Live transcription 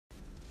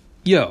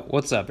Yo,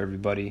 what's up,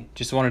 everybody?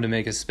 Just wanted to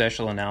make a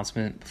special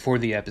announcement before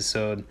the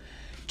episode.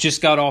 Just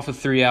got off a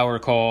 3-hour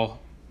call.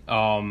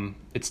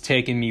 It's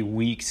taken me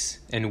weeks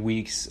and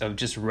weeks of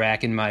just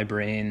racking my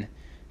brain,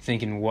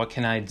 thinking, what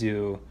can I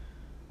do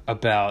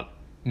about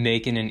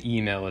making an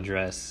email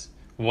address?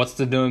 What's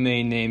the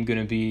domain name going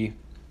to be?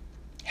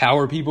 How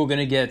are people going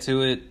to get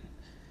to it?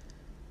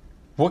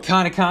 What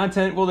kind of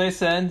content will they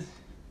send?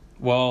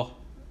 Well,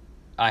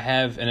 I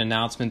have an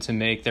announcement to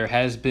make. There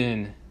has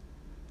been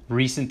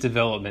recent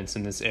developments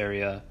in this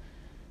area.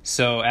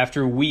 So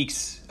after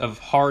weeks of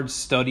hard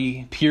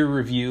study, peer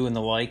review, and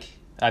the like,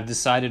 I've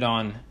decided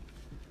on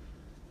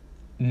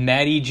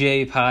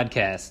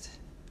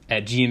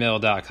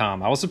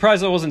MattyJPodcast@gmail.com. I was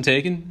surprised I wasn't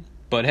taken,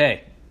 but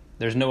hey,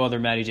 there's no other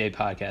Matty J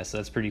podcast, so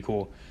that's pretty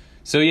cool.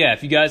 So yeah,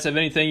 if you guys have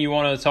anything you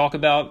want to talk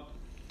about,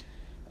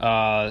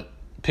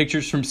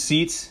 pictures from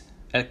seats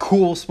at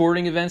cool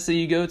sporting events that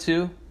you go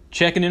to,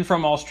 checking in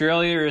from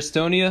Australia or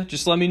Estonia,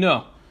 just let me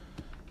know.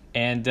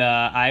 And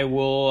I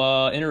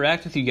will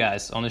interact with you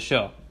guys on the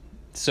show.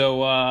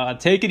 So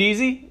take it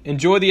easy,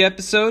 enjoy the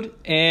episode,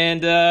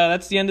 and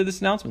that's the end of this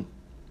announcement.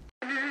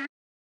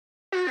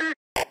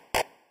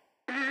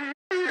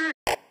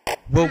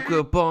 Woke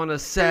up on a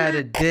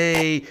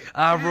Saturday,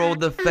 I rolled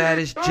the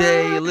fattest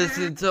J,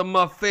 listen to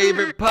my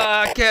favorite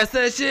podcast,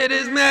 that shit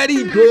is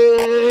Matty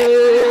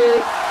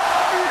J.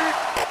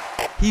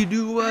 He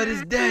do what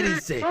his daddy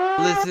say.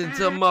 Listen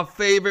to my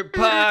favorite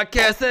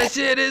podcast. That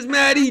shit is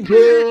Matty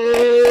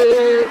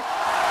J.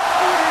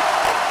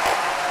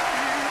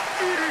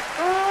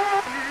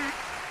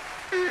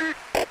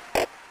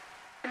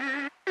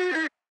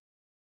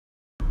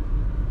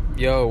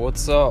 Yo,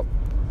 what's up?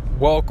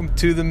 Welcome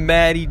to the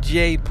Matty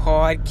J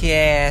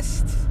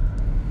Podcast.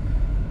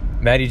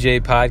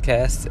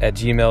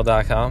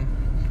 MattyJPodcast@gmail.com.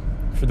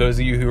 For those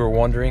of you who are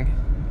wondering,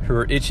 who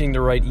are itching to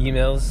write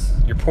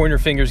emails, your pointer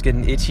finger's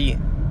getting itchy,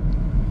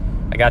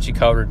 I got you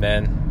covered,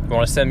 man. You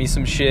want to send me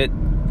some shit,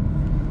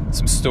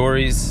 some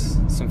stories,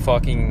 some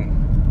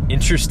fucking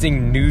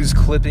interesting news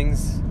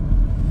clippings,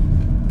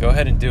 go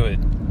ahead and do it.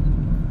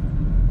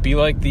 Be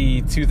like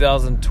the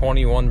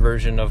 2021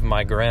 version of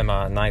my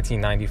grandma in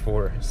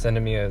 1994,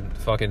 sending me a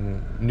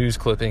fucking news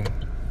clipping.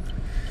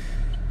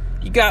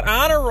 You got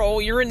honor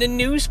roll, you're in the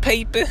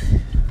newspaper.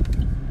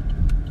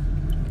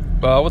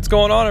 What's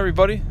going on,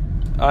 everybody?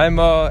 I'm,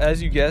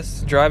 as you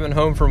guessed, driving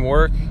home from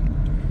work,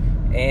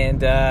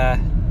 and,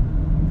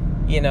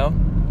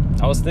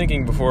 I was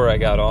thinking before I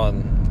got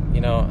on,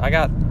 I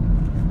got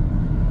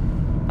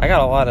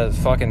a lot of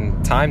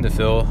fucking time to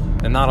fill,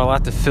 and not a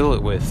lot to fill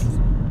it with,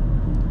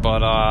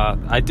 but,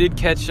 I did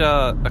catch,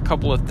 a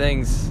couple of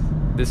things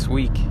this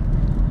week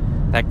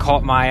that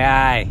caught my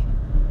eye.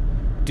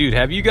 Dude,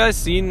 have you guys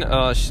seen,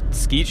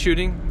 skeet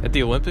shooting at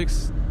the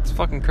Olympics? It's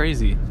fucking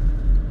crazy.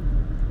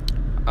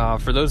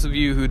 For those of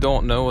you who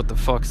don't know what the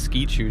fuck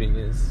skeet shooting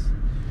is,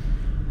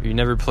 you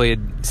never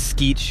played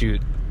Skeet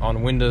Shoot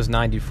on Windows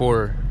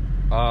 94,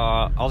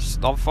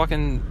 I'll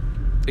fucking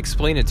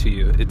explain it to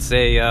you. It's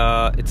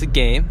a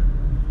game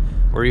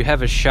where you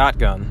have a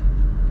shotgun.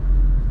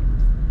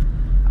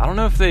 I don't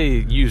know if they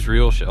use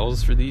real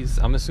shells for these.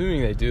 I'm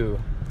assuming they do,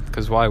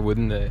 because why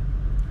wouldn't they?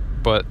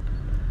 But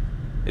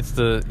it's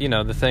the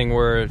thing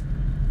where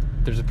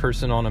there's a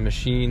person on a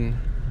machine,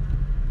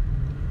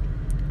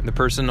 and the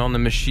person on the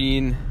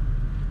machine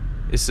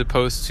is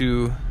supposed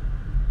to...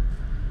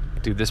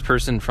 Dude, this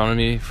person in front of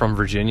me, from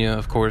Virginia,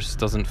 of course,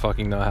 doesn't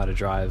fucking know how to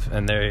drive.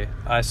 And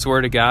I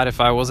swear to God,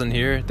 if I wasn't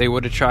here, they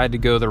would have tried to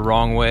go the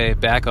wrong way,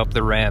 back up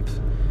the ramp,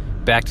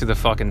 back to the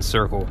fucking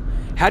circle.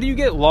 How do you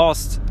get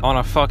lost on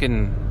a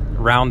fucking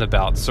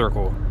roundabout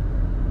circle?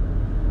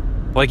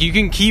 Like, you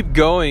can keep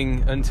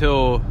going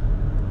until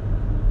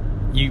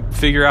you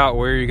figure out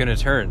where you're gonna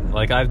turn.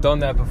 Like, I've done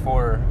that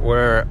before,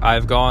 where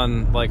I've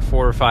gone like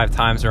 4 or 5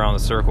 times around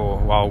the circle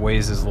while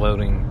Waze is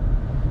loading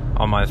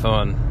on my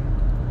phone.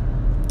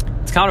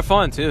 It's kind of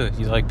fun too.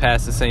 You like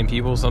pass the same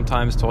people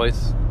sometimes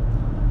twice.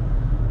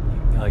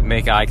 You like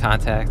make eye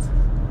contact.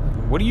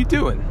 What are you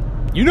doing?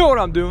 You know what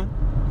I'm doing.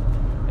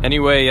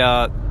 Anyway,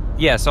 so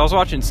I was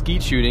watching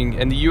skeet shooting,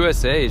 and the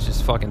USA is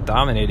just fucking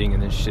dominating in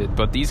this shit.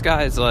 But these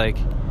guys, like,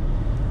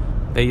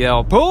 they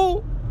yell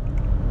pull,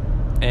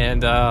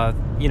 and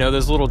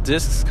those little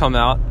discs come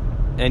out,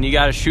 and you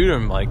gotta shoot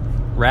them like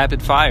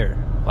rapid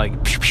fire,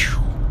 like pew pew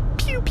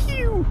pew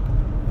pew.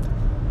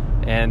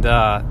 And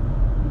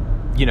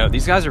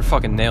these guys are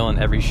fucking nailing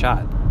every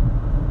shot.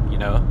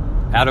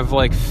 Out of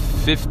like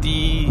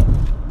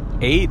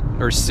 58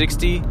 or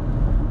 60,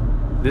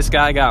 this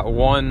guy got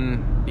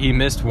one. He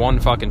missed one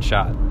fucking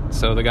shot.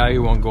 So the guy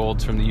who won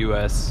gold from the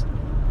US,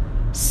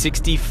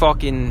 60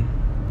 fucking...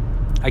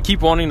 I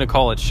keep wanting to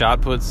call it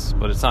shot puts,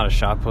 but it's not a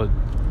shot put.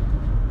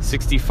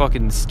 60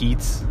 fucking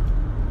skeets.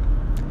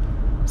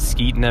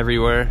 Skeeting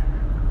everywhere.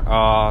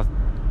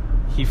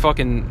 He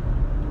fucking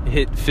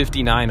hit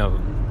 59 of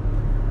them.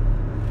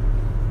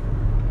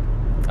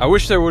 I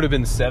wish there would have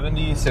been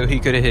 70 so he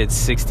could have hit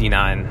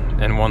 69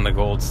 and won the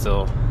gold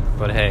still.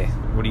 But hey,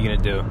 what are you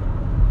going to do?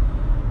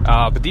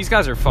 But these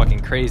guys are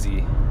fucking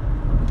crazy.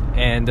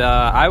 And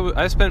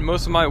I spent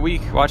most of my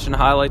week watching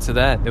highlights of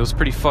that. It was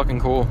pretty fucking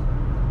cool.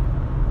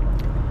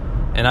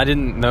 And I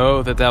didn't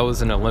know that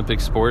was an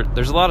Olympic sport.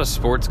 There's a lot of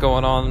sports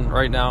going on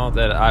right now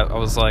that I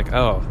was like,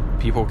 oh,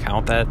 people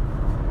count that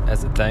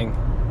as a thing.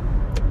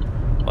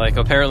 Like,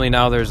 apparently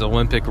now there's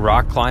Olympic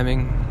rock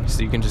climbing,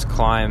 so you can just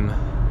climb.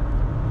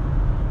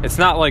 It's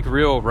not like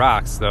real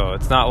rocks, though.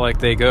 It's not like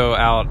they go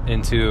out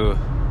into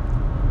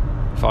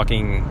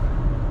fucking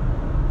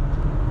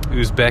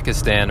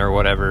Uzbekistan or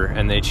whatever,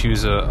 and they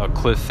choose a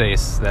cliff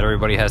face that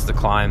everybody has to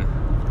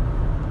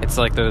climb. It's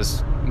like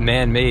those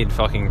man-made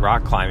fucking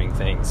rock climbing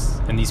things,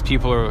 and these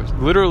people are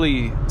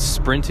literally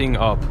sprinting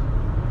up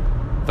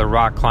the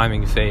rock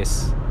climbing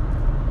face.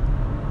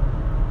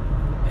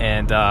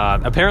 And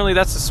apparently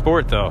that's a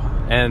sport, though,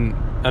 and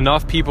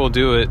enough people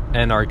do it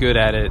and are good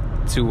at it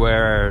to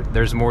where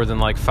there's more than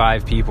like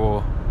 5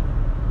 people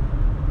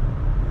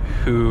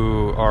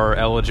who are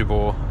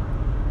eligible,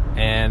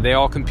 and they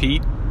all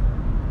compete,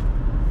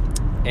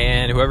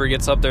 and whoever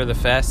gets up there the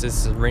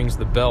fastest and rings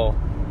the bell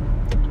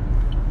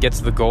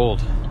gets the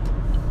gold,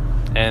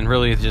 and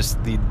really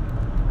just the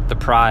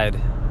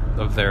pride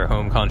of their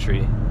home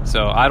country.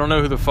 So I don't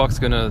know who the fuck's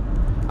gonna,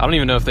 I don't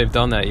even know if they've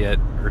done that yet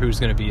or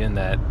who's gonna be in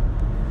that.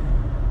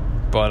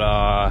 But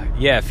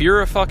yeah, if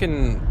you're a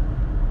fucking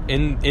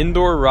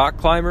indoor rock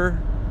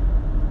climber,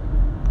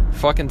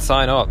 fucking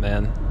sign up,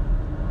 man,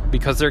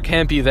 because there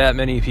can't be that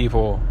many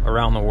people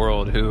around the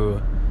world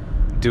who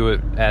do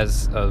it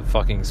as a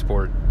fucking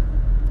sport.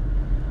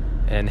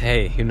 And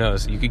hey, who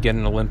knows, you could get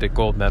an Olympic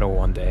gold medal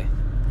one day.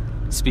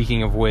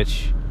 Speaking of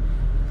which,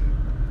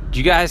 did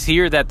you guys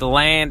hear that the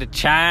land of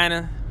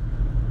China,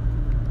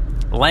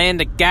 land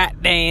of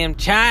goddamn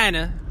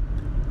China,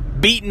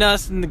 beating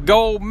us in the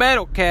gold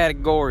medal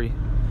category?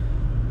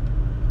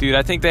 Dude,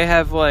 I think they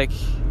have like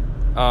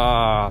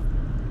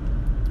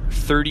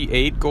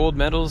 38 gold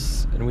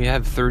medals, and we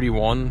have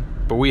 31,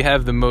 but we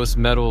have the most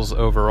medals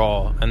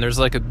overall. And there's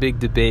like a big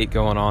debate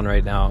going on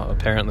right now,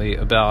 apparently,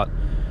 about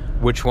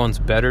which one's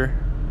better.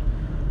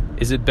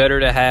 Is it better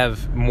to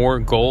have more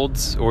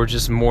golds or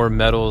just more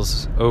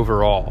medals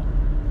overall?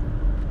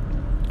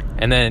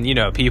 And then, you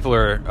know, people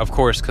are, of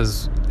course,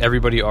 because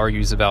everybody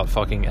argues about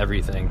fucking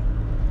everything.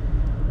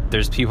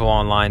 There's people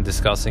online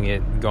discussing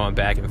it, going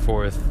back and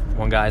forth.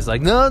 One guy's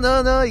like,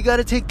 no, you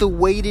gotta take the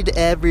weighted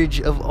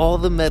average of all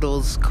the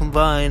medals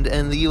combined,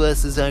 and the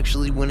US is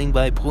actually winning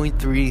by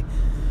 0.3.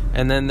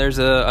 And then there's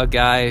a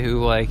guy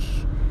who, like,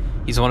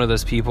 he's one of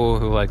those people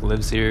who, like,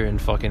 lives here and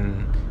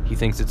fucking, he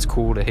thinks it's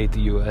cool to hate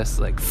the US.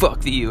 Like,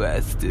 fuck the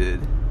US,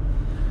 dude.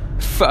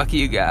 Fuck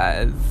you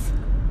guys.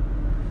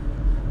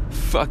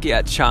 Fuck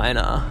yeah,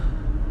 China.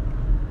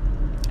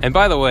 And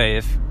by the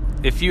way,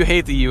 if you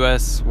hate the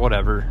US,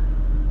 whatever.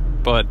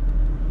 But,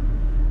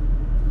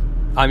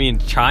 I mean,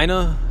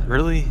 China?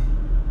 Really?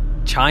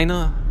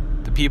 China?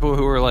 The people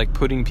who are, like,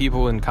 putting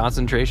people in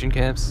concentration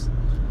camps?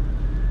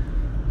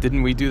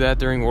 Didn't we do that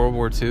during World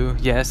War II?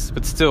 Yes,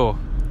 but still,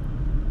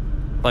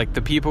 like,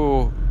 the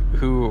people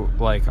who,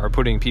 like, are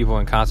putting people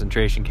in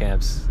concentration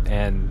camps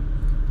and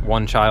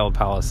one-child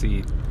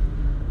policy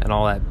and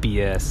all that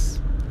BS,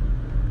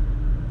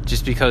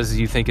 just because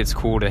you think it's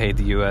cool to hate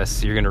the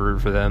US, you're gonna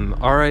root for them.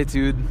 Alright,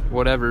 dude,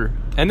 whatever.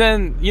 And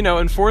then, you know,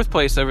 in 4th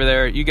place over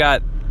there, you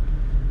got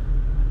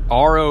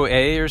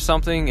ROA or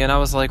something, and I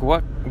was like,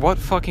 what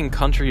fucking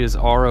country is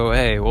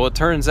ROA? Well, it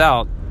turns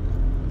out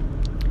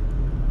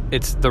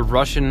it's the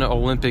Russian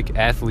Olympic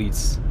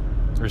athletes,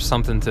 or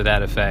something to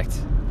that effect.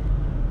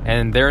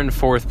 And they're in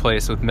 4th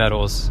place with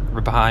medals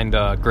behind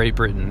Great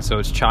Britain. So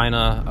it's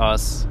China,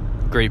 us,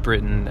 Great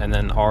Britain, and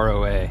then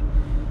ROA.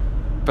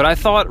 But I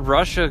thought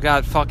Russia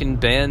got fucking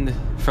banned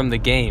from the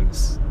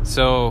games.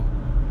 So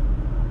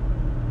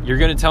you're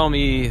gonna tell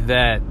me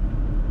that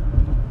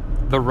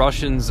the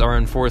Russians are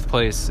in 4th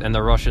place and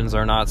the Russians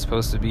are not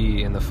supposed to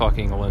be in the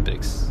fucking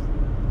Olympics?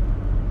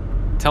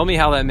 Tell me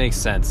how that makes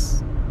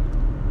sense.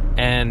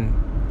 And,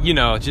 you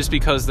know, just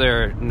because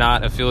they're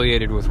not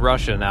affiliated with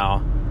Russia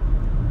now,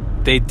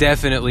 they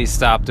definitely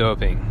stopped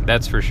doping.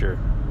 That's for sure.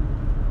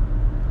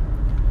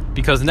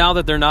 Because now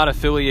that they're not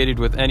affiliated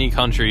with any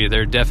country,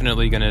 they're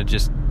definitely going to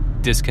just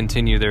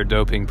discontinue their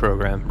doping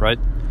program, right?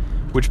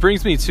 Which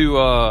brings me to,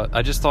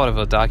 I just thought of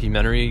a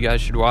documentary you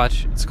guys should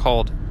watch. It's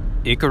called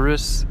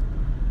Icarus.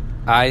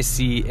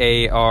 Icarus.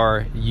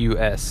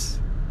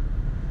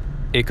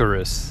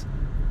 Icarus.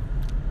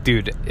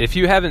 Dude, if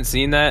you haven't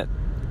seen that,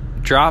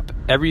 drop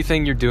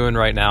everything you're doing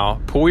right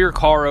now. Pull your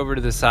car over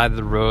to the side of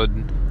the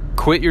road.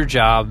 Quit your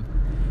job.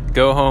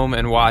 Go home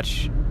and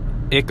watch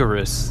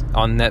Icarus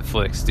on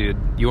Netflix, dude.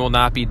 You will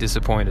not be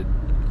disappointed.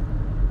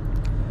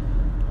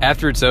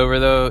 After it's over,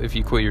 though, if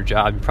you quit your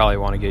job, you probably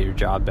want to get your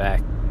job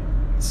back.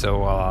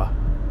 So,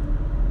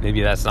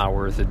 maybe that's not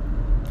worth it.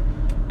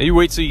 Maybe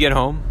wait till you get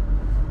home.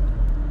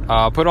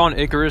 Put on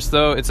Icarus,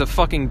 though. It's a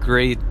fucking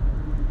great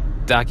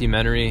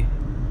documentary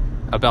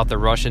about the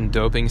Russian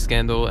doping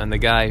scandal and the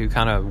guy who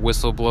kind of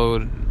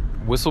whistleblowed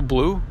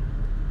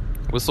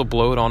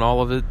on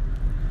all of it.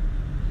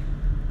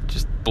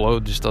 Just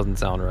blowed just doesn't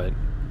sound right.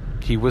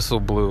 He whistle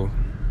blew.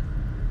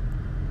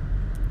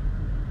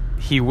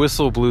 he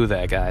whistle blew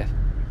that guy.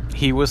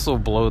 He whistle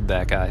blowed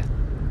that guy.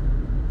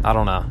 I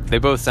don't know. They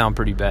both sound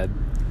pretty bad.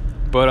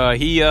 But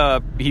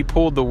he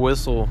pulled the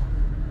whistle.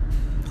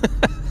 I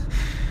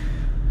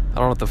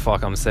don't know what the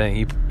fuck I'm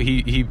saying.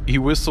 He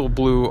whistle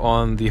blew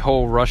on the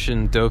whole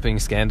Russian doping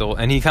scandal,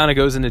 and he kind of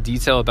goes into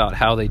detail about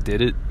how they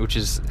did it, which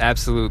is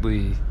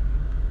absolutely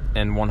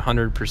and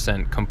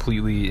 100%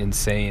 completely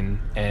insane,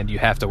 and you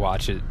have to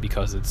watch it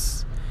because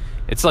it's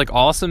like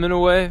awesome in a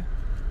way,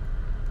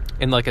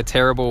 in like a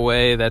terrible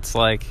way that's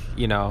like,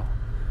 you know,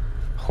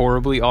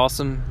 horribly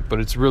awesome, but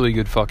it's really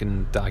good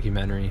fucking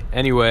documentary.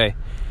 Anyway,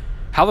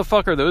 how the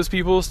fuck are those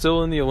people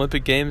still in the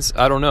Olympic Games?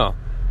 I don't know.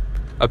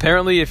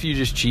 Apparently, if you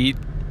just cheat,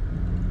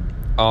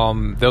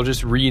 they'll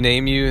just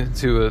rename you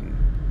to a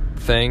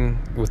thing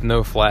with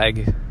no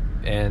flag,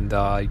 and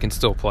you can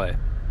still play.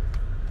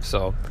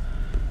 So,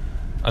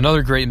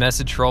 another great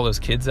message for all those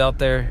kids out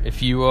there.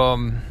 If you,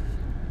 in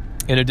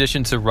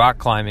addition to rock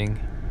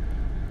climbing,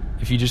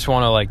 if you just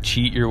want to like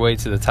cheat your way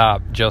to the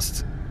top,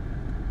 just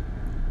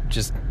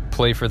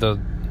play for the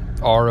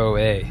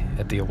ROA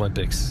at the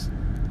Olympics,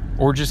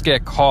 or just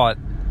get caught,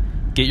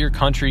 get your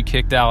country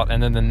kicked out,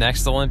 and then the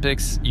next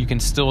Olympics you can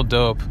still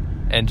dope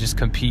and just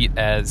compete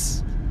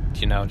as,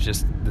 you know,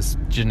 just this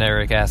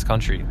generic ass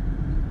country.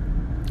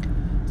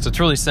 So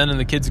it's really sending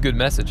the kids a good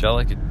message. I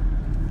like it.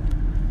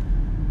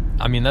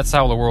 I mean, that's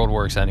how the world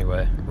works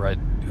anyway, right?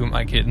 Who am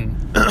I kidding?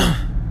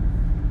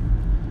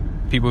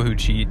 People who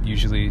cheat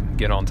usually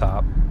get on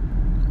top.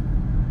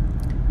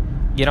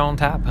 Get on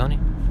top, honey.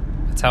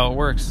 That's how it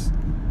works.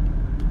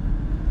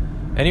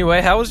 Anyway,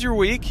 how was your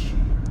week?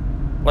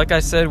 Like I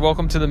said,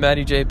 welcome to the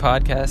Matty J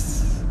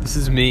Podcast. This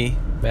is me,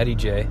 Matty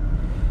J.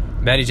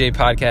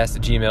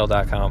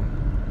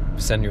 MattyJPodcast@gmail.com.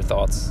 Send your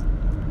thoughts,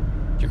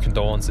 your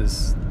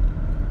condolences.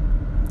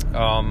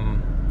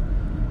 Hope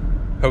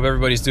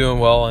everybody's doing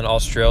well in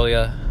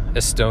Australia,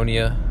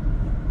 Estonia,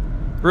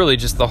 really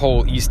just the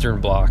whole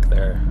Eastern Bloc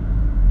there.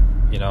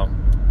 You know,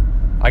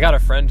 I got a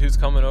friend who's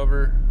coming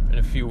over in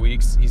a few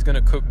weeks. He's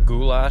gonna cook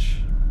goulash.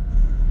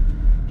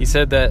 He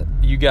said that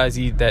you guys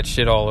eat that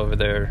shit all over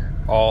there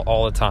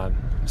all the time.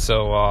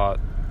 So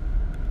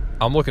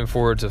I'm looking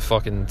forward to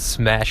fucking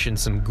smashing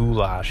some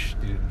goulash,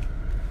 dude.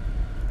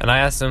 And I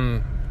asked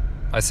him,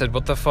 I said,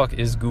 what the fuck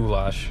is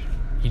goulash?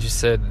 He just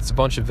said, it's a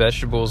bunch of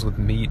vegetables with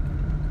meat.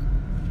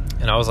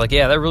 And I was like,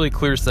 yeah, that really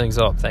clears things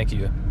up. Thank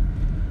you.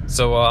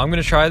 So I'm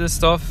going to try this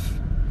stuff.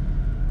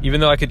 Even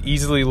though I could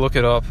easily look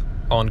it up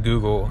on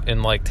Google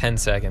in like 10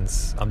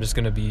 seconds. I'm just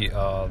going to be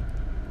an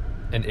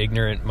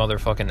ignorant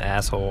motherfucking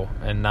asshole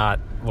and not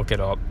look it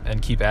up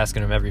and keep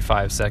asking him every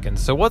 5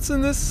 seconds. So what's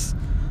in this?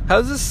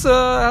 How's this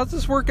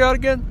work out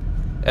again?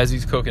 As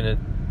he's cooking it.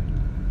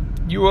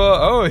 You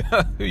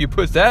you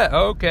put that?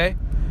 Oh, okay.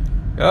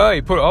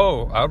 I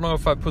don't know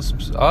if I'd put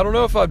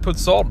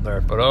salt in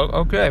there, but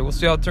okay, we'll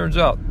see how it turns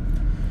out.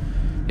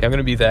 Yeah, I'm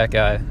gonna be that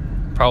guy,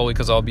 probably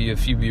because I'll be a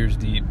few beers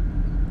deep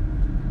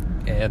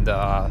and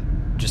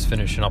just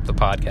finishing up the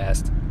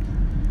podcast.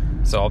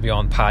 So I'll be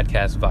on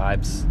podcast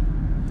vibes.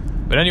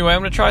 But anyway, I'm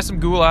gonna try some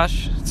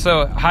goulash.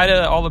 So hi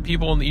to all the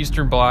people in the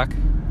Eastern Bloc.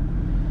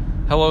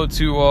 Hello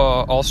to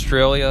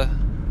Australia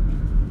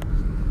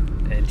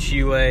and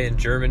Chile and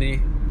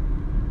Germany.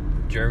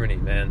 Germany,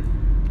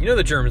 man. You know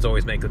the Germans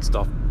always make good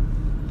stuff.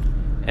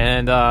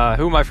 And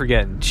who am I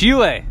forgetting?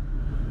 Chile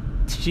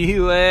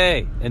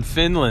and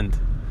Finland.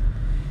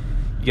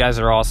 You guys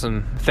are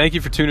awesome. Thank you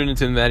for tuning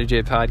into the Matty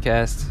J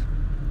Podcast.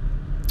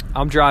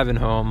 I'm driving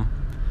home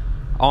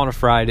on a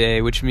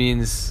Friday, which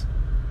means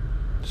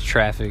it's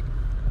traffic.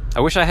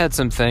 I wish I had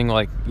something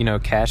like, you know,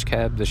 Cash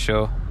Cab, the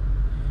show.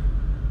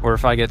 Or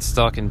if I get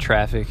stuck in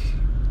traffic,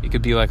 it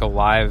could be like a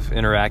live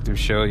interactive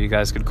show. You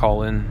guys could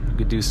call in. You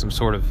could do some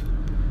sort of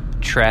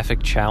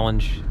traffic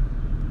challenge.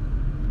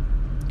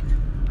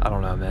 I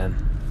don't know, man.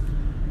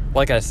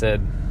 Like I said,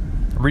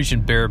 I'm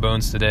reaching bare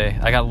bones today.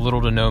 I got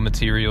little to no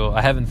material.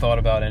 I haven't thought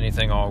about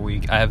anything all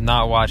week. I have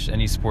not watched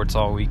any sports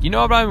all week. You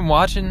know what I've been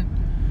watching?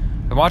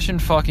 I'm watching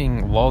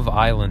fucking Love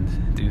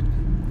Island, dude.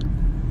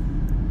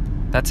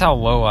 That's how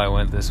low I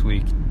went this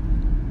week.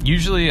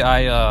 Usually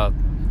I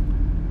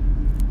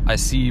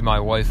see my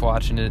wife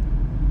watching it,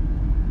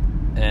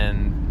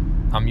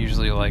 and I'm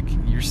usually like,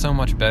 you're so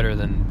much better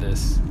than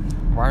this.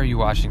 Why are you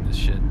watching this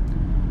shit?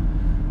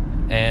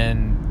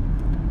 And,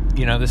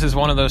 you know, this is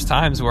one of those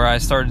times where I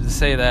started to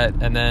say that,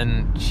 and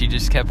then she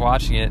just kept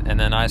watching it, and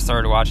then I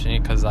started watching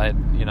it because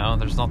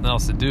there's nothing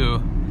else to do.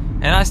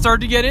 And I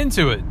started to get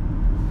into it.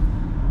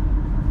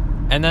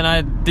 And then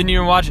I didn't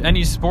even watch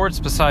any sports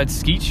besides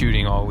skeet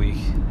shooting all week.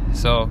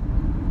 So,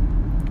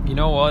 you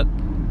know what?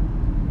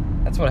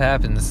 That's what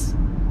happens.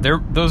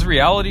 Those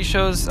reality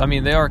shows, I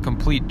mean, they are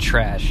complete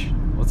trash.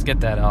 Let's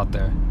get that out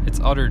there. It's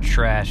utter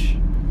trash.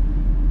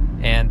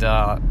 And,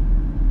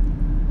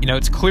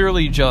 it's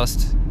clearly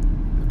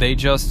they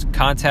just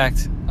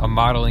contact a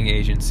modeling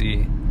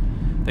agency.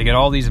 They get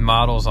all these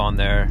models on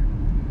there,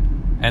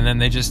 and then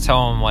they just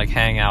tell them, like,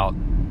 hang out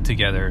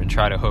together and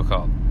try to hook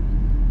up.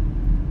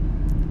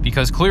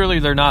 Because clearly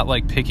they're not,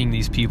 like, picking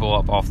these people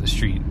up off the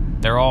street.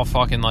 They're all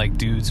fucking, like,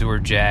 dudes who are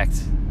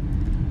jacked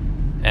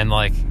and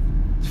like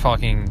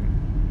fucking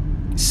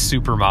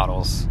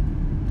supermodels.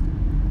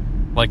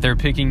 Like they're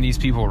picking these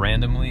people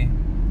randomly.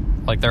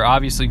 Like they're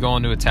obviously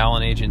going to a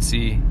talent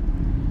agency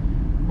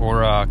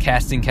or a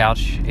casting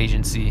couch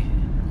agency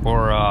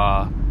or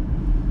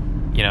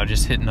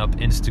just hitting up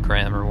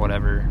Instagram or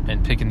whatever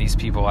and picking these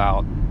people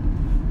out.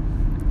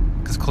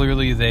 Because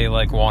clearly they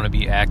like want to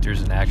be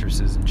actors and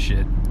actresses and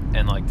shit,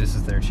 and like this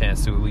is their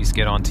chance to at least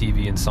get on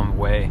TV in some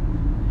way.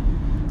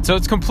 So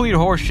it's complete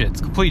horseshit.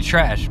 It's complete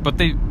trash.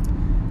 But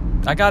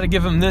I gotta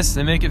give them this.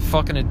 They make it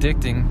fucking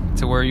addicting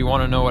to where you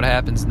want to know what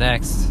happens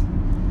next.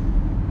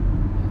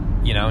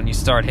 And you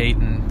start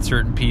hating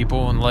certain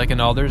people and liking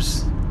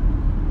others.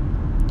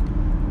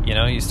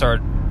 You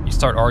start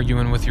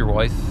arguing with your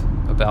wife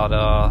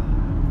about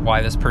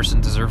why this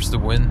person deserves to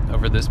win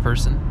over this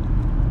person.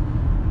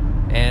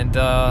 And,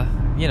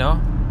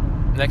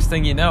 next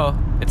thing you know,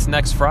 it's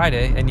next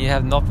Friday and you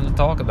have nothing to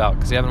talk about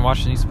because you haven't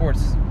watched any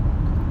sports.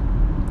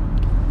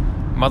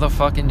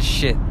 Motherfucking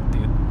shit,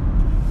 dude.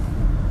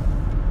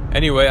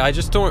 Anyway, I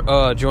just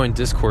joined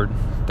Discord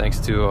thanks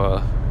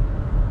to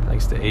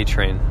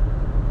A-Train.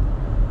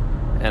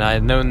 And I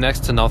know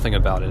next to nothing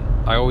about it.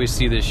 I always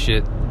see this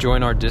shit.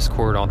 Join our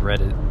Discord on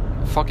Reddit.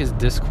 The fuck is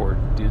Discord,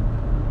 dude?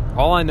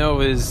 All I know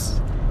is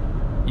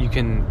you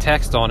can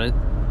text on it.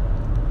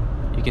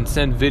 You can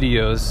send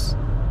videos.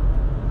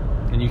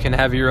 And you can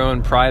have your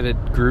own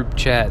private group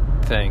chat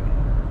thing.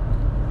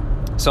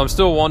 So I'm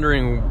still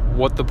wondering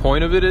what the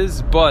point of it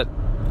is, but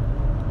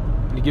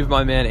I'm gonna give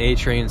my man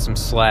A-Train some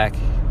slack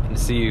and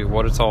see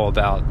what it's all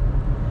about.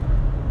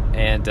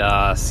 And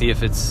see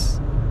if it's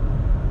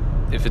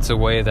a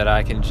way that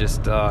I can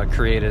just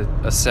create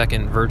a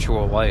second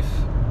virtual life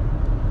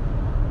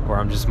where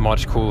I'm just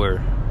much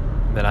cooler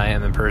than I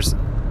am in person.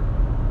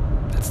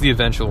 That's the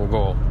eventual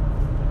goal.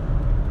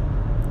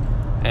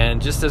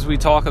 And just as we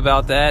talk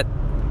about that,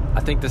 I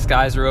think the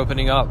skies are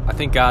opening up. I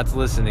think God's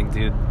listening,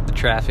 dude. The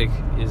traffic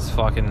is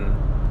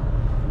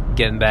fucking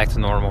getting back to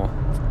normal.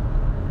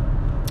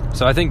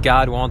 So I think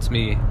God wants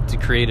me to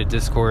create a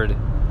Discord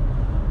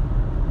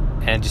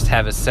and just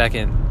have a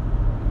second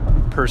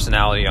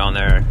personality on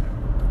there.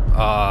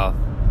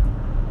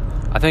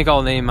 I think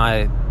I'll name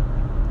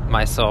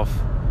myself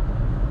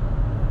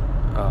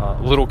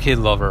Little Kid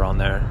Lover on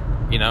there,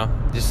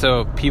 just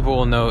so people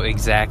will know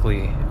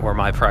exactly where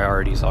my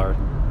priorities are.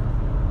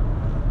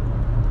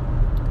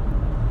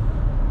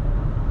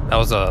 That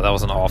was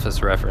an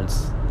Office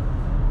reference.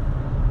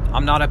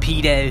 I'm not a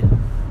pedo.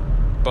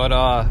 But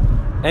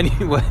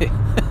anyway.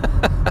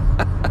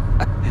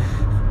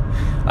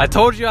 I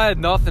told you I had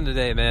nothing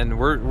today, man.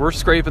 We're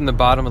scraping the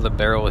bottom of the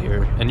barrel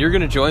here, and you're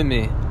gonna join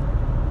me.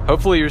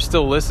 Hopefully you're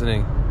still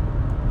listening.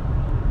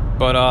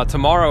 But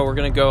tomorrow we're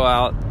gonna go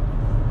out,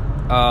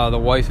 the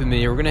wife and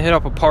me. We're gonna hit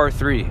up a par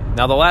 3.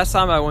 Now the last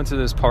time I went to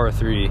this par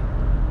 3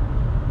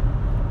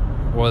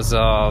 was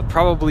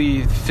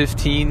probably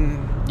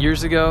 15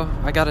 years ago,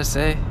 I gotta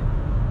say.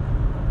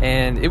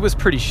 And it was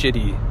pretty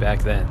shitty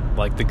back then.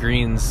 Like the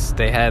greens,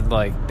 they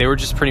were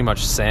just pretty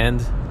much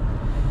sand.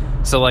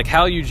 So like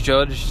how you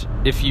judged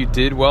if you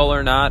did well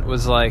or not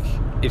was like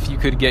if you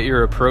could get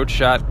your approach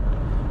shot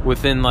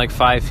within like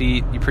 5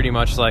 feet, you pretty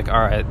much like,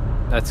 alright,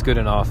 that's good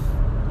enough.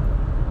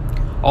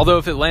 Although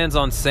if it lands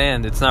on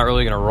sand, it's not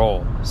really gonna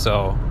roll.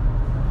 So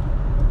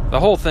the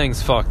whole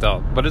thing's fucked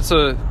up. But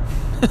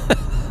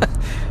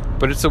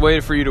it's a way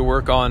for you to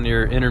work on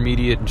your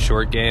intermediate and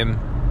short game.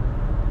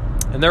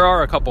 And there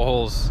are a couple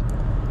holes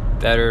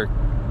that are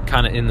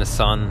kind of in the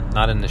sun,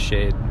 not in the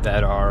shade,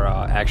 that are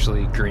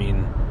actually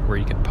green where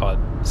you can putt.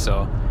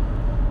 So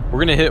we're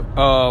gonna hit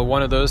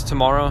one of those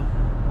tomorrow.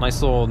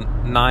 Nice little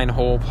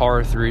 9-hole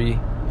par 3.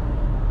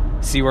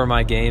 See where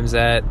my game's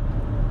at.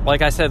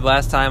 Like I said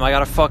last time, I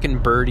got a fucking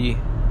birdie.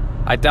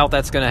 I doubt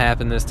that's gonna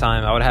happen this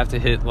time. I would have to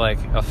hit like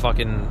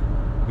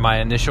my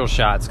initial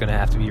shot's gonna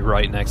have to be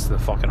right next to the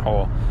fucking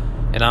hole.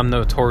 And I'm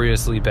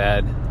notoriously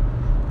bad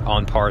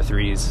on par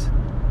 3s.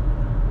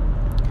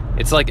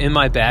 It's like in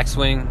my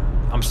backswing,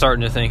 I'm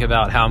starting to think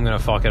about how I'm going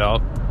to fuck it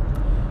up.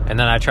 And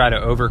then I try to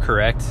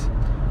overcorrect,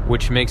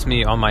 which makes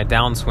me, on my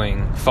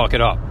downswing, fuck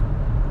it up.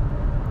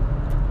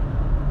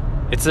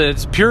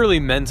 It's purely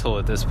mental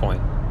at this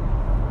point.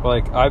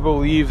 Like, I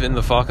believe in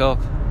the fuck up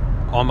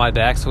on my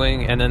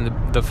backswing, and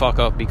then the fuck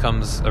up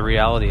becomes a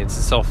reality. It's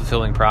a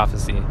self-fulfilling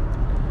prophecy.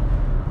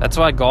 That's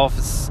why golf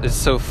is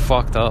so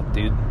fucked up,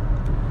 dude.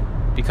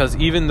 Because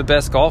even the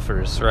best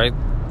golfers, right?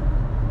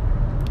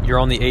 You're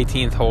on the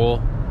 18th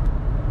hole,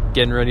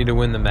 getting ready to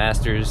win the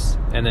Masters,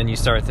 and then you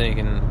start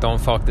thinking, don't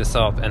fuck this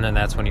up, and then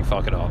that's when you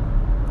fuck it up.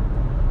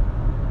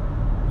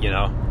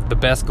 The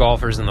best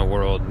golfers in the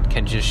world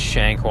can just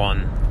shank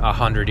one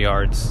 100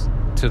 yards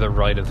to the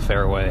right of the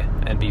fairway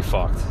and be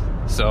fucked.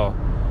 So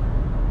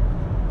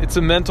it's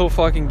a mental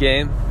fucking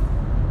game.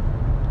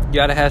 You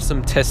gotta have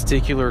some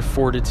testicular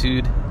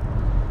fortitude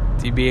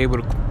to be able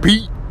to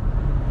compete.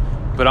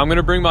 But I'm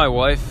gonna bring my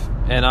wife,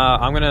 and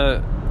I'm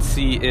gonna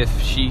see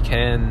if she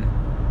can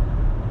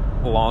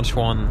launch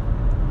one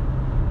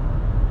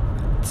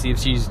See if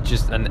she's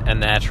just a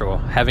natural.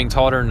 Having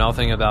taught her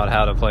nothing about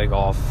how to play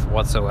golf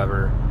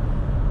whatsoever,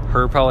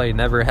 her probably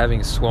never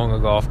having swung a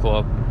golf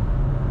club,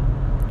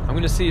 I'm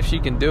going to see if she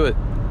can do it.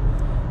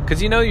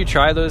 Because, you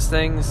try those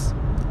things,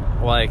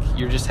 like,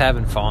 you're just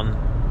having fun.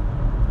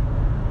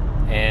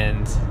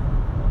 And,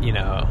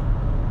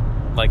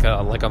 like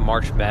a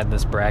March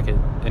Madness bracket,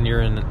 and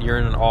you're in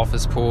an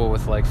office pool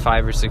with like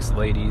 5 or 6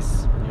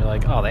 ladies, and you're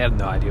like, oh, they have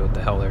no idea what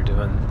the hell they're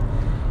doing.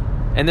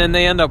 And then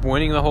they end up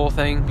winning the whole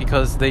thing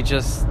because they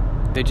just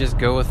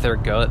go with their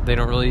gut. They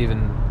don't really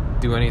even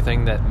do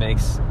anything that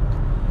makes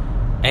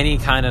any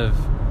kind of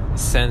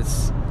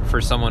sense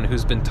for someone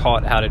who's been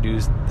taught how to do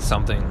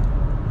something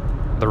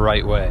the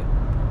right way.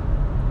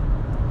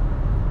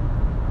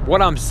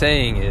 What I'm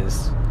saying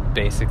is,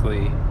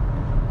 basically,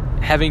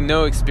 having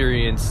no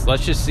experience,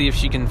 let's just see if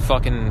she can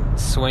fucking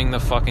swing the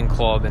fucking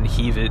club and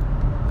heave it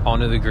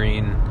onto the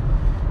green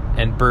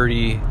and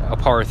birdie a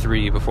par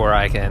 3 before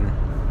I can.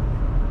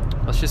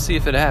 Let's just see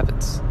if it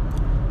happens.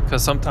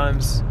 Because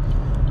sometimes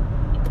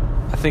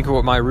I think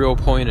what my real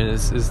point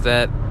is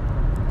that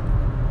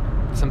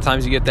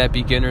sometimes you get that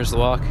beginner's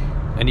luck,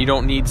 and you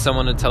don't need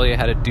someone to tell you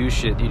how to do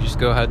shit. You just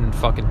go ahead and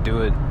fucking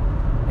do it,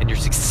 and you're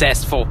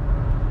successful.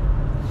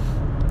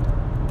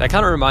 That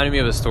kind of reminded me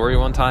of a story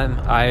one time.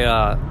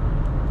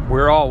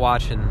 We're all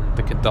watching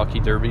the Kentucky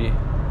Derby,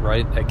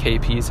 right, at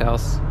KP's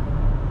house.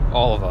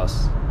 All of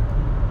us.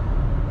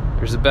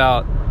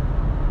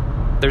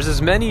 There's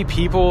as many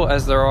people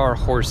as there are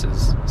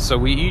horses. So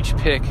we each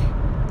pick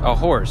a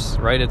horse,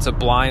 right? It's a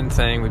blind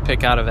thing. We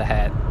pick out of a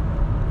hat.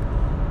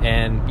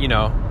 And,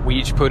 we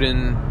each put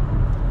in,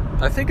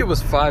 I think it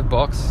was $5,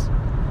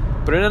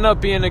 but it ended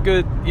up being a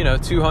good,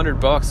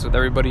 $200 with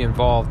everybody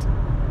involved.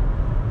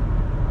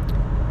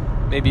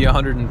 Maybe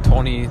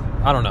 120,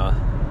 I don't know.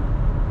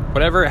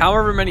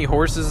 However many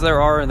horses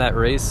there are in that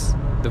race,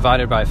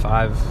 divided by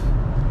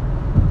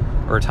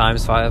 5, or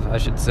times 5, I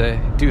should say.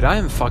 Dude, I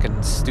am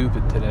fucking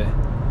stupid today.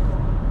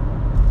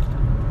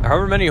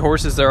 However many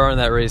horses there are in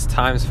that race,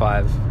 times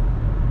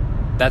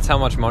 5, that's how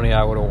much money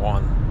I would have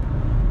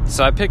won.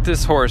 So I picked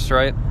this horse,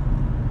 right?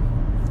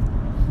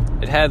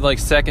 It had like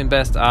second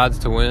best odds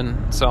to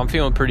win, so I'm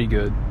feeling pretty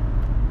good.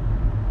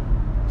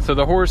 So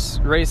the horse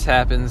race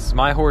happens,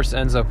 my horse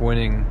ends up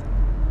winning.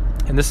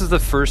 And this is the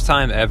first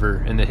time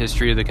ever in the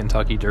history of the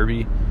Kentucky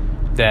Derby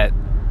that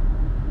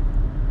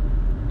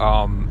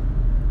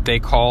they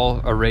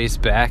call a race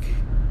back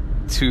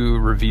to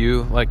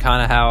review, like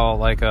kind of how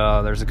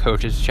there's a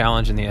coach's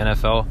challenge in the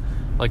NFL.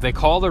 Like they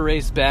call the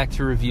race back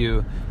to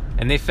review,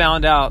 and they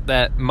found out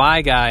that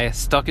my guy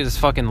stuck his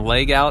fucking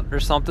leg out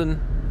or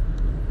something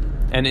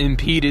and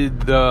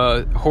impeded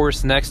the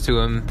horse next to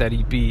him that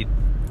he beat.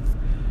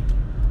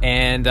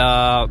 And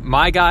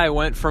my guy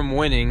went from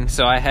winning,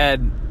 so I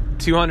had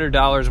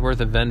 $200 worth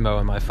of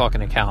Venmo in my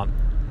fucking account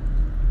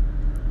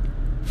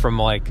from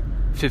like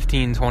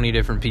 15, 20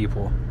 different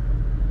people.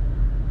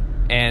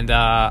 And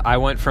I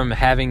went from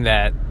having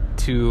that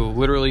to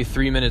literally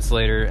 3 minutes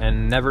later,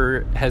 and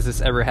never has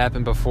this ever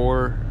happened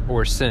before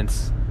or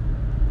since.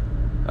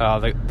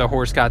 The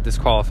horse got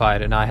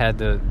disqualified, and I had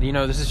to,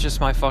 this is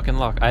just my fucking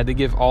luck. I had to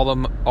give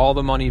all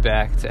the money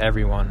back to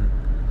everyone.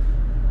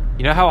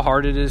 You know how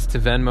hard it is to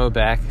Venmo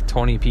back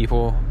 20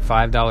 people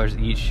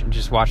 $5 each and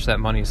just watch that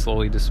money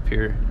slowly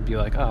disappear and be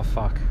like, oh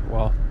fuck,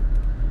 well,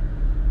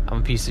 I'm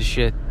a piece of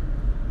shit.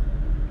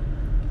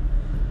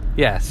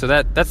 Yeah, so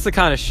that's the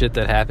kind of shit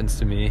that happens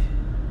to me,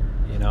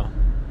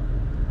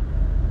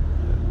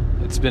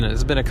 It's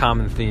been a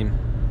common theme.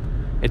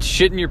 It's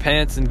shitting your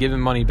pants and giving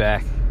money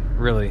back,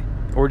 really,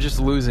 or just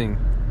losing.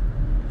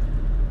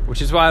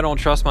 Which is why I don't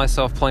trust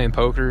myself playing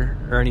poker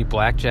or any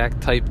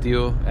blackjack type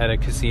deal at a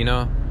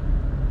casino.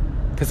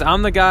 Because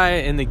I'm the guy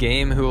in the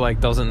game who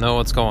doesn't know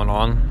what's going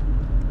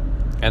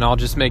on, and I'll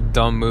just make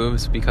dumb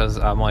moves because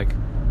I'm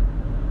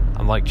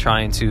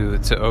trying to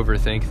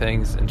overthink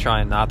things and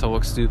trying not to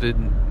look stupid.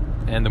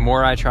 And the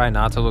more I try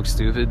not to look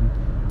stupid,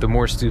 the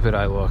more stupid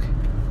I look.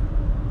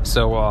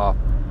 So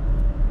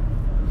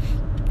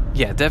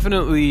yeah,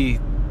 definitely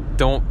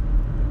don't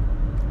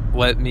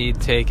let me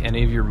take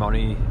any of your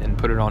money and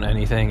put it on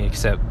anything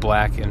except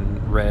black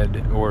and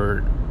red,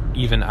 or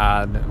even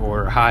odd,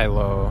 or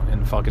high-low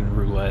and fucking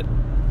roulette.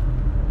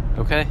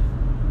 Okay?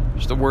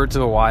 Just a word to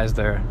the wise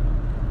there.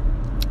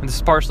 And this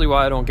is partially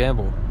why I don't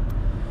gamble.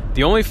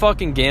 The only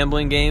fucking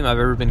gambling game I've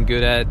ever been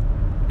good at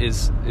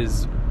is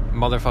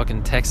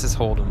motherfucking Texas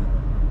Hold'em.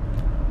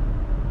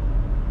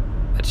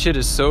 That shit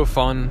is so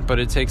fun, but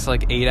it takes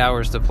 8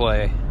 hours to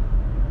play,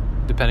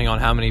 depending on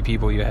how many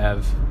people you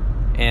have.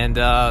 And,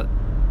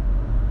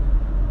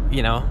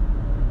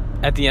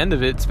 at the end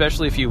of it,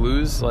 especially if you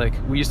lose,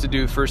 we used to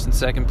do first and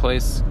second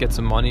place, get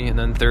some money, and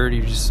then third,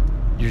 you're just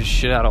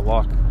shit out of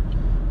luck.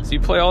 So you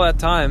play all that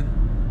time,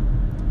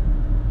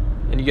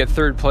 and you get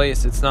third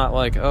place. It's not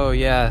like, oh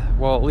yeah,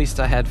 well at least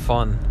I had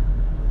fun.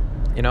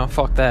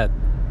 Fuck that.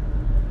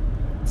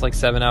 It's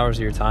 7 hours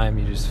of your time,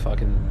 you just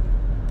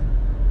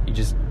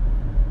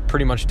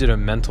pretty much did a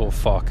mental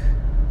fuck.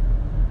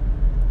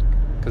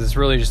 Because it's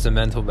really just a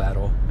mental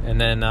battle.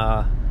 And then,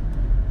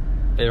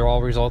 it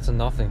all results in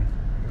nothing,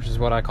 which is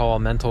what I call a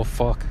mental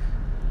fuck.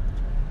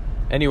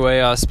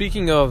 Anyway,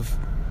 speaking of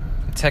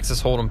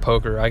Texas Hold'em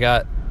poker, I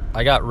got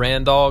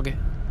Randog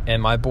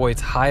and my boy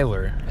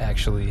Tyler,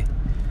 actually.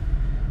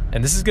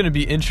 And this is going to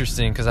be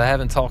interesting because I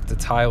haven't talked to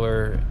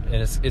Tyler, and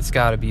it's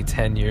got to be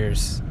 10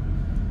 years.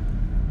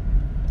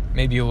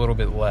 Maybe a little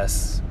bit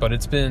less, but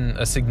it's been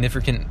a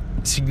significant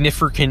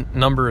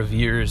number of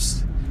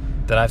years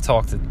that I've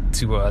talked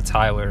to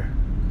Tyler.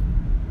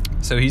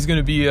 So he's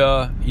gonna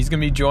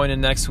be joining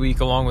next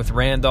week along with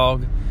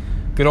Randog.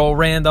 Good old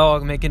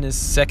Randog making his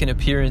second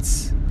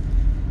appearance,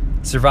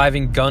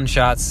 surviving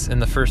gunshots in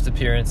the first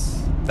appearance.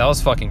 That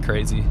was fucking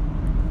crazy.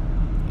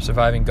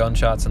 Surviving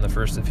gunshots in the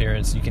first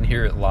appearance. You can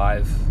hear it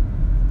live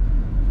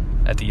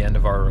at the end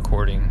of our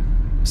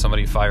recording.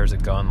 Somebody fires a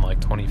gun like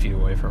 20 feet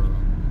away from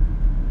him.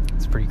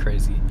 It's pretty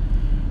crazy.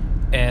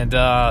 And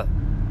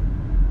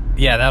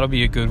yeah, that'll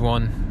be a good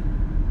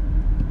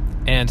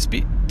one. And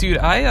dude,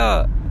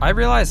 I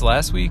realized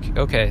last week,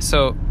 okay,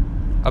 so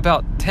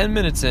about 10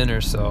 minutes in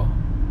or so,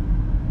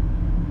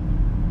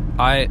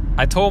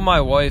 I told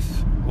my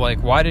wife,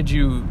 like, what did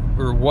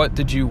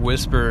you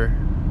whisper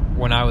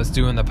when I was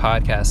doing the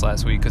podcast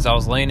last week? Because I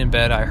was laying in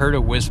bed, I heard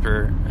a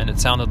whisper and it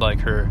sounded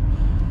like her,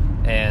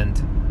 and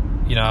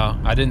you know,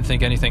 I didn't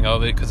think anything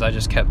of it because I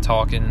just kept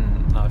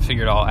talking. I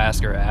figured I'll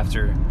ask her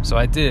after. So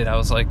I did. I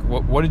was like,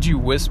 what did you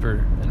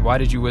whisper? And why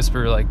did you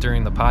whisper, like,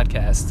 during the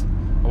podcast?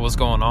 What was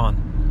going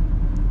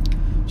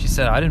on? She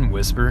said, I didn't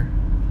whisper.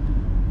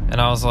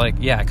 And I was like,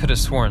 yeah, I could have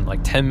sworn,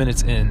 like, 10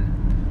 minutes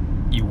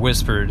in, you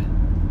whispered.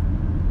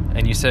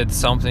 And you said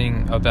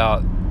something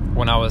about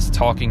when I was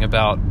talking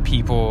about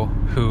people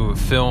who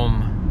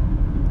film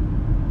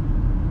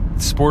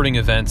sporting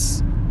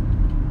events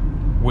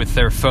with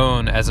their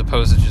phone as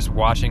opposed to just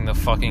watching the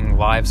fucking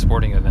live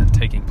sporting event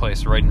taking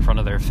place right in front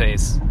of their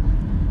face.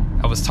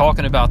 I was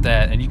talking about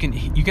that, and you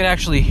can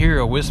actually hear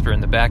a whisper in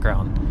the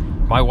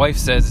background. My wife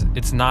says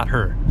it's not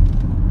her,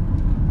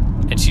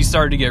 and she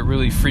started to get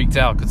really freaked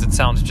out because it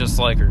sounds just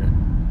like her.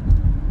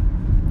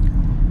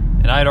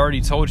 And I had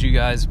already told you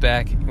guys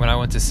back when I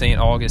went to St.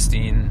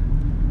 Augustine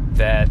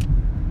that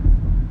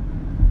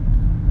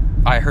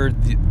I heard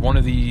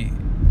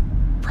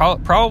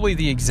probably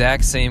the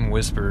exact same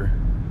whisper.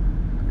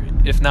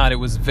 If not, it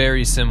was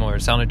very similar.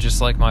 It sounded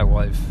just like my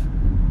wife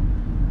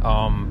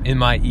in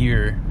my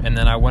ear. And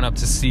then I went up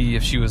to see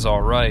if she was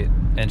all right,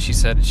 and she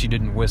said she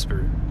didn't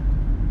whisper.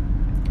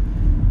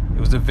 It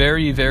was a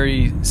very,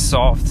 very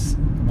soft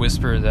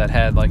whisper that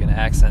had like an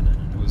accent in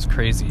it. It was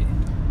crazy.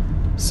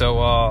 So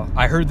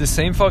I heard the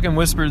same fucking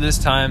whisper this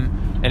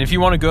time. And if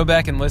you want to go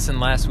back and listen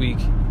last week,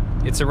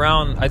 it's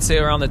I'd say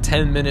around the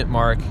 10-minute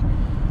mark,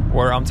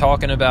 where I'm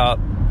talking about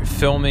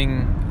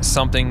filming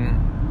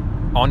something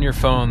on your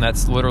phone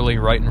that's literally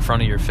right in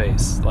front of your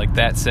face, like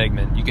that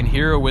segment. You can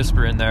hear a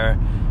whisper in there,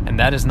 and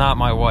that is not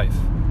my wife.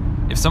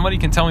 If somebody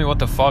can tell me what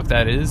the fuck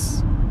that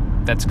is,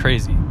 that's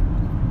crazy.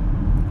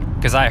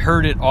 Because I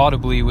heard it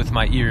audibly with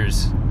my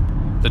ears.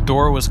 The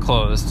door was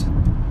closed.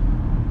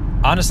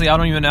 Honestly, I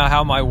don't even know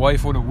how my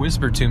wife would have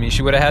whispered to me.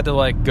 She would have had to,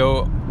 like,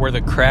 go where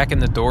the crack in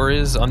the door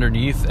is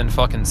underneath and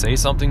fucking say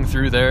something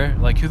through there.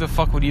 Like, who the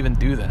fuck would even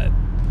do that?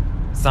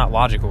 It's not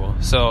logical.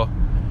 So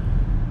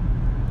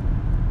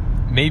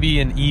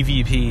maybe an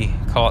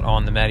EVP caught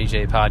on the Matty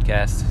J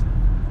podcast.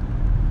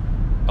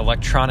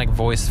 Electronic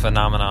voice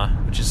phenomena,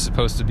 which is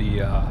supposed to be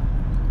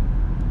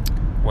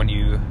when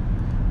you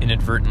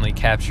inadvertently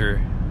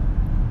capture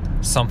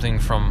something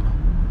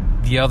from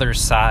the other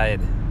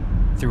side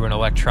through an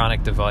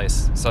electronic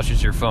device, such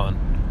as your phone,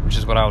 which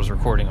is what I was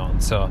recording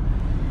on. So,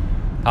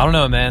 I don't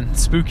know, man.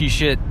 Spooky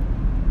shit.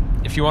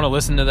 If you want to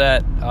listen to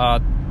that,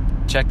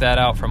 check that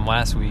out from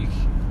last week.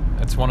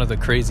 That's one of the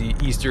crazy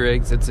Easter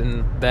eggs that's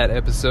in that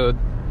episode.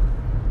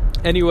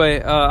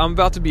 Anyway, I'm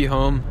about to be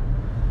home.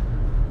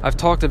 I've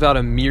talked about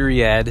a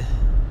myriad.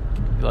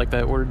 You like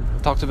that word?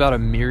 I've talked about a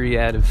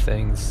myriad of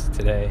things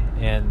today,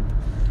 and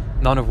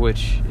none of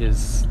which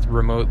is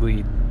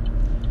remotely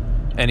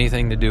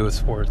anything to do with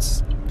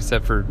sports,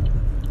 except for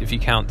if you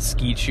count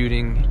skeet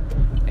shooting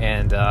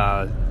and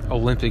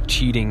Olympic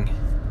cheating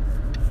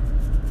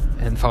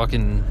and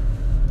fucking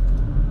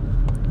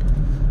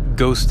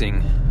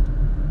ghosting.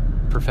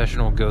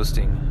 Professional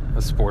ghosting,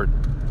 a sport.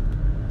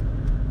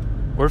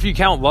 Or if you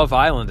count Love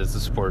Island as a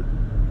sport,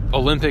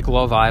 Olympic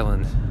Love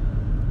Island.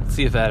 Let's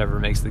see if that ever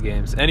makes the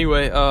games.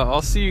 Anyway,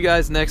 I'll see you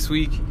guys next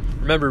week.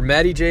 Remember,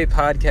 Matty J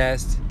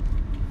Podcast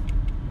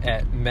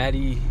at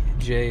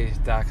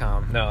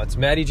mattyj.com. No, it's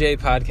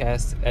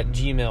mattyjpodcast at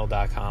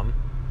gmail.com.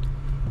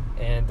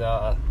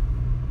 And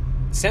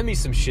send me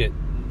some shit.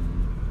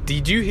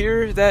 Did you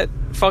hear that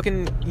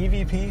fucking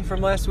EVP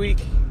from last week?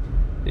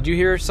 Did you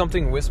hear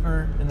something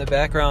whisper in the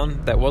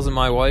background that wasn't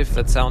my wife,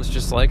 that sounds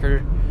just like her?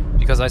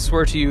 Because I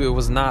swear to you, it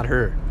was not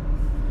her.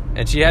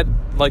 And she had,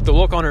 like, the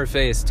look on her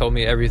face told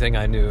me everything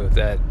I knew,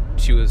 that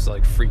she was,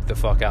 like, freaked the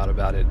fuck out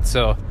about it.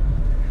 So,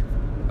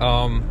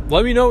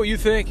 let me know what you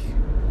think.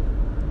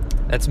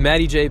 That's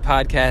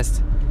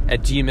mattyjpodcast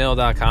at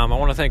gmail.com. I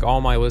want to thank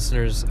all my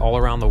listeners all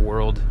around the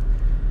world.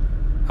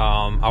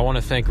 I want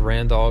to thank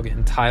Randog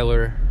and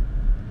Tyler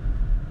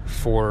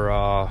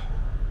for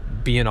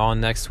being on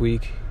next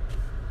week.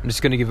 I'm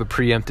just going to give a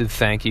preemptive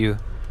thank you.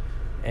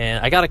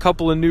 And I got a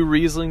couple of new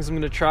Rieslings I'm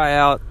going to try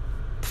out.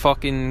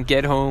 Fucking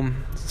get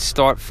home,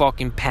 start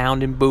fucking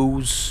pounding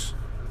booze.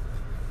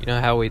 You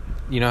know how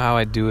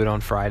I do it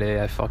on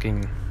Friday.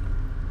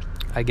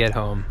 I get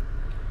home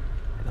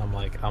and I'm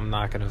like, I'm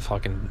not going to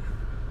fucking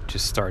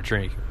just start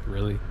drinking.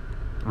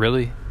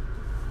 Really?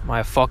 Am I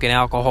a fucking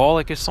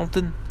alcoholic or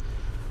something?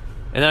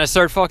 And then I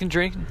start fucking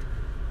drinking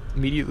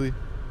immediately.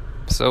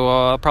 So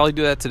I'll probably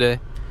do that today.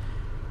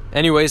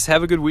 Anyways,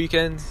 have a good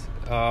weekend.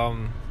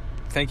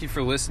 Thank you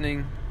for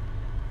listening.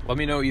 Let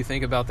me know what you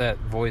think about that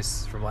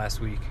voice from last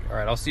week. All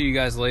right, I'll see you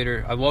guys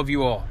later. I love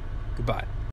you all. Goodbye.